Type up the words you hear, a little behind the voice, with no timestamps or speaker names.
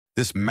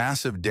This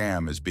massive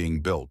dam is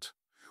being built,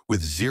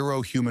 with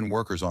zero human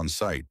workers on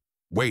site.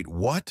 Wait,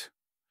 what?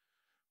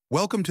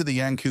 Welcome to the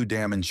Yangqu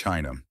Dam in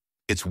China.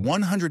 It's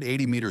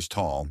 180 meters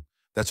tall,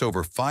 that's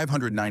over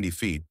 590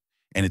 feet,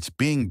 and it's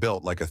being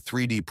built like a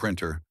 3D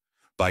printer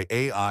by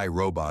AI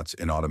robots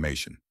and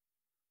automation.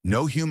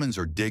 No humans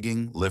are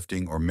digging,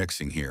 lifting, or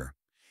mixing here.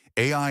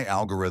 AI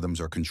algorithms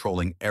are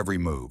controlling every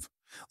move,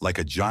 like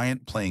a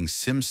giant playing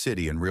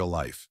SimCity in real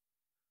life.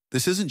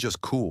 This isn't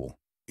just cool,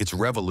 it's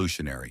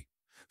revolutionary.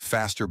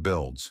 Faster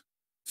builds,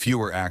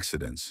 fewer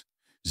accidents,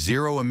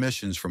 zero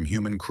emissions from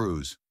human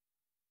crews.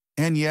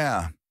 And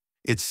yeah,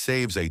 it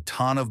saves a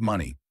ton of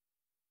money.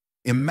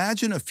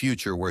 Imagine a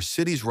future where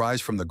cities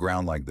rise from the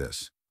ground like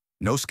this.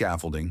 No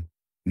scaffolding,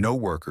 no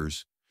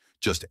workers,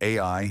 just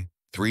AI,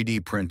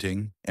 3D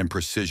printing, and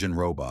precision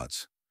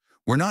robots.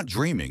 We're not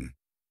dreaming.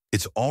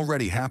 It's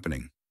already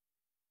happening.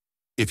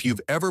 If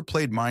you've ever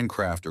played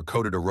Minecraft or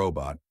coded a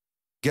robot,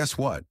 guess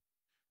what?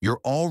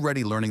 You're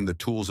already learning the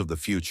tools of the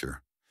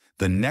future.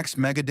 The next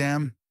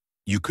megadam,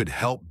 you could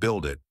help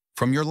build it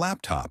from your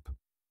laptop.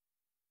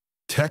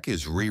 Tech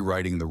is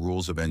rewriting the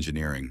rules of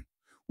engineering.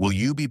 Will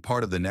you be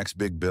part of the next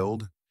big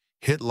build?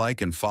 Hit like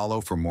and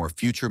follow for more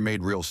future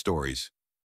made real stories.